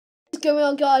going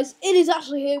on, guys? It is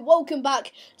Ashley here. Welcome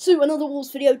back to another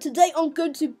Wolves video. Today I'm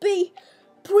going to be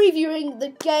previewing the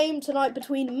game tonight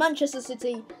between Manchester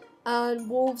City and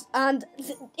Wolves, and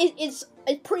it's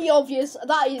pretty obvious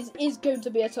that is going to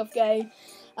be a tough game.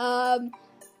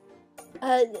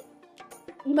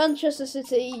 Manchester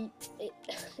City,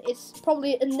 it's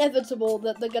probably inevitable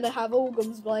that they're going to have all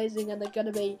guns blazing and they're going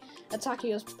to be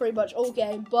attacking us pretty much all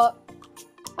game, but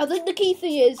I think the key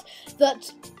thing is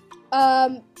that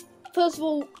first of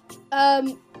all,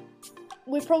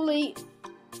 we're probably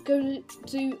going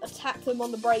to attack them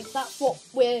on the break. That's what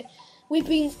we've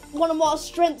been one of our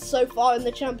strengths so far in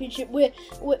the championship. We're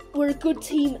a good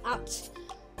team at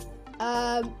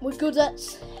we're good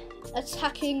at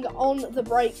attacking on the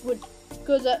break. We're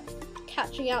good at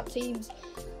catching out teams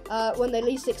when they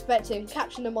least expect it and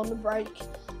catching them on the break.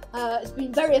 It's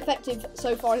been very effective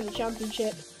so far in the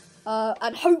championship.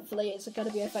 And hopefully it's going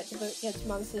to be effective against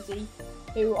Man City,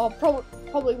 who are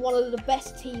probably one of the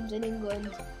best teams in England,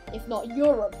 if not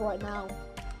Europe right now.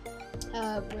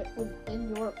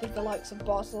 In Europe with the likes of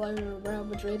Barcelona and Real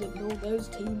Madrid and all those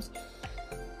teams.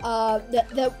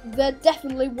 They're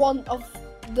definitely one of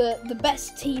the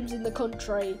best teams in the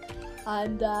country,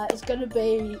 and it's going to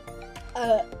be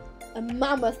a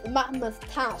mammoth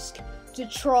task to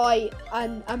try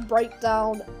and break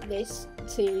down this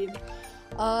team.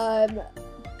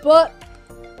 But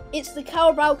it's the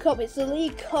Carabao Cup, it's the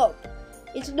League Cup.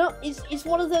 It's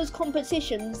one of those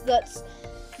competitions that's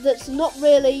not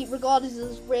really regarded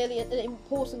as really an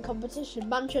important competition.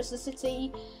 Manchester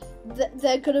City,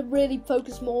 they're going to really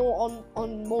focus more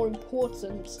on more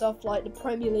important stuff like the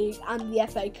Premier League and the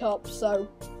FA Cup. So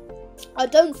I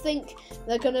don't think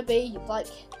they're going to be like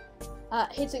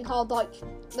hitting hard. Like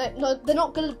they're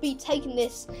not going to be taking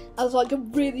this as like a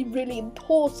really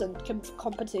important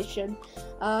competition,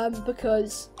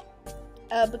 because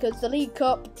the League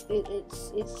Cup,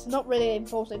 it's not really an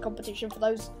important competition for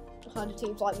those kind of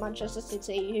teams like Manchester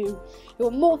City, who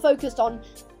are more focused on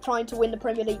trying to win the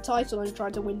Premier League title and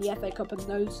trying to win the FA Cup and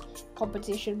those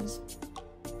competitions.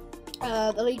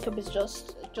 The League Cup is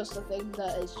just a thing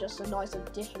that is just a nice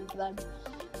addition for them.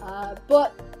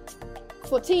 But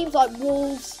for teams like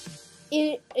Wolves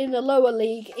in the lower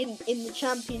league, in the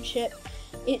Championship,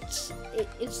 it's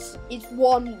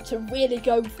one to really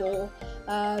go for.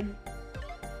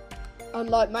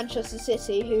 Unlike Manchester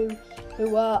City,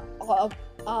 who are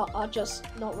just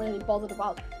not really bothered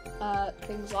about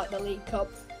things like the League Cup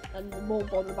and more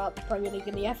bothered about the Premier League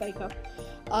and the FA Cup.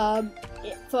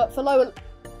 For lower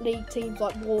league teams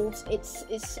like Wolves, it's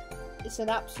an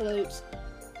absolute.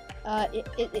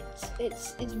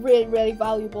 It's really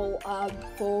valuable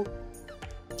for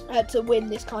to win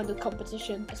this kind of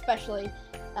competition, especially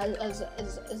as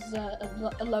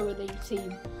a lower league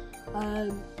team.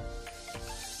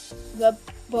 But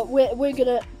we're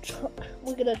gonna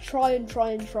try,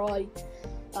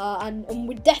 and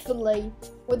we definitely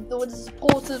with the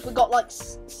supporters. We've got like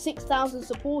 6,000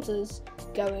 supporters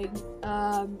going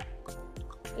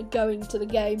to the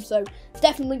game, so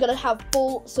definitely gonna have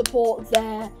full support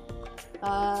there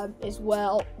as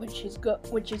well, which is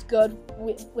good.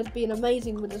 We've been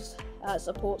amazing with this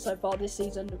support so far this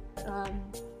season.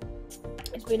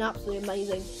 It's been absolutely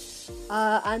amazing,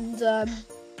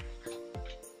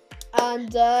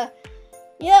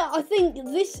 yeah, I think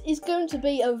this is going to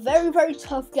be a very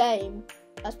tough game,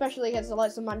 especially against the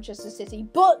likes of Manchester City.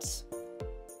 But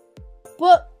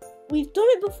we've done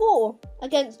it before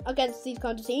against these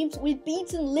kind of teams. We've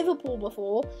beaten Liverpool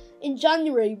before in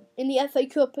January in the FA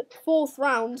Cup 4th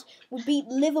round. We beat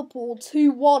Liverpool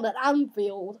 2-1 at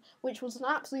Anfield, which was an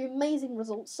absolutely amazing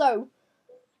result. So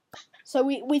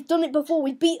we've done it before.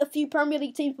 We beat a few Premier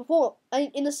League teams before.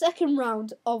 In the second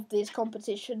round of this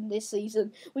competition this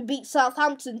season, we beat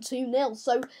Southampton 2-0.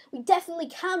 So we definitely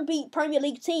can beat Premier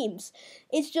League teams.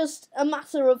 It's just a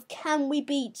matter of, can we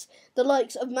beat the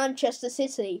likes of Manchester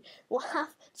City? We'll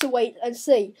have to wait and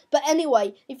see. But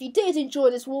anyway, if you did enjoy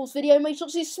this Wolves video, make sure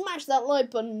to smash that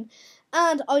like button.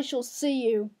 And I shall see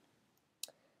you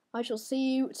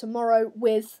tomorrow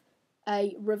with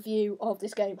a review of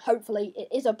this game. Hopefully it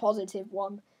is a positive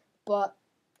one, but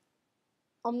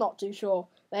I'm not too sure.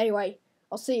 But anyway,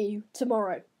 I'll see you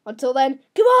tomorrow. Until then,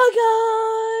 goodbye,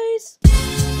 guys!